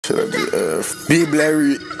shit I just Big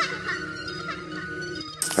Larry.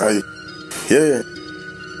 Hey, yeah.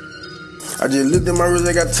 I just looked at my wrist,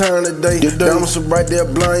 I got time today. Diamonds so bright,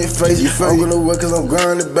 they'll blind your face. I'm gonna work cause I'm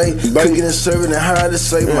grinding, babe. Cooking and serving and hard to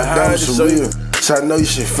say. My diamonds so real. So I know you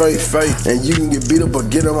should fake, and you can get beat up or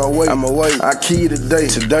get on my way. I kill you today,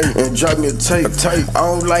 and drop me a tape. I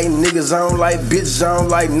don't like niggas, I don't like bitches, I don't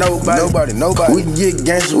like nobody. We can get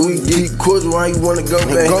gangster, we can get quarters where you wanna go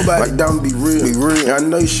back. Like diamond be real. And I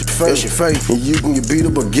know you should fake, and you can get beat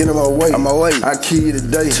up or get on my way. I kill you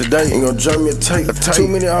today, and gonna drop me a tape. Too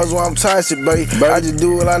many hours while I'm toxic, babe. I just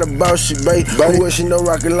do a lot of bullshit, babe. Who else you know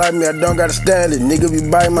rockin' like me? I don't gotta style it. Nigga be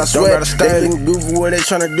biting my sweat. They ain't goofy where they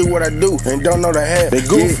tryna do what I do, and don't know the half. They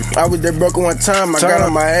goofy. Yeah. I was there broken one time. I got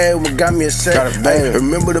on my ass, what got me a sack.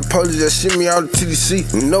 Remember the police that sent me out to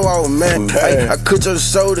TDC? You know I was mad. I cut your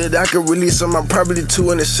soul that I could release on my property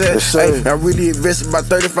 2 in the set. I really invested about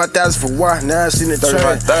 35,000 for why? Now it's in the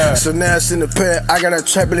trap. So now it's in the pad. I got a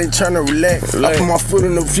trap and they tryna relax. I put my foot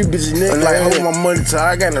in a few bitches' neck. Like hold my money till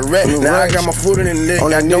I got in the rack. Now I got my foot in the neck.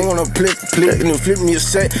 I don't wanna flip and flip me a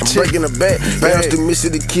set. Breaking the back. I'm still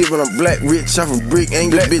MistaDaKid when I'm black, rich off a brick.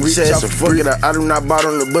 Ain't got bitch ass. So fuck it. I do not bought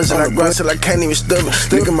on the bus and I grind till I can't even stuff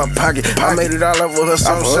it. Look in my pocket. I made it all over her,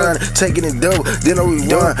 so I'm shining. Taking it double, then I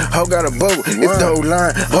rewind. Ho got a bubble, it's the whole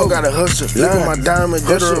line. Ho got a hustle. Look at my diamond,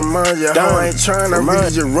 that'll remind you. Ho ain't trying, I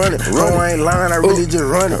really just run it. Ho ain't lying, I really just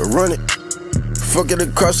run it. Fuck it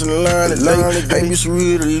across the line today. Hey, you should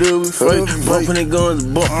read a little bit fake. Bumping the guns,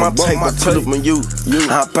 bump my tape. I put up on you.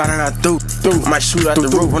 Hop out and I threw. Might shoot out the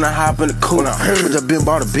roof when I hop in the coupe. I been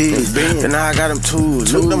bought a big, and now I got them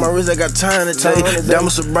tools. Look at my wrist, I got time today.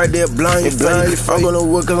 Diamonds so bright, they'll blind your face. I'm gonna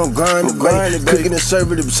work cause I'm grinding, babe. Cooking and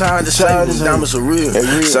serving them side to side. Diamonds are real.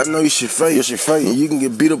 So I know you should fake. And you can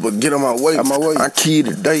get beat up or get on my way. I kill you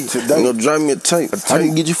today. You gonna drive me a tape. I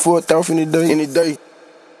can get you 4,000 any day.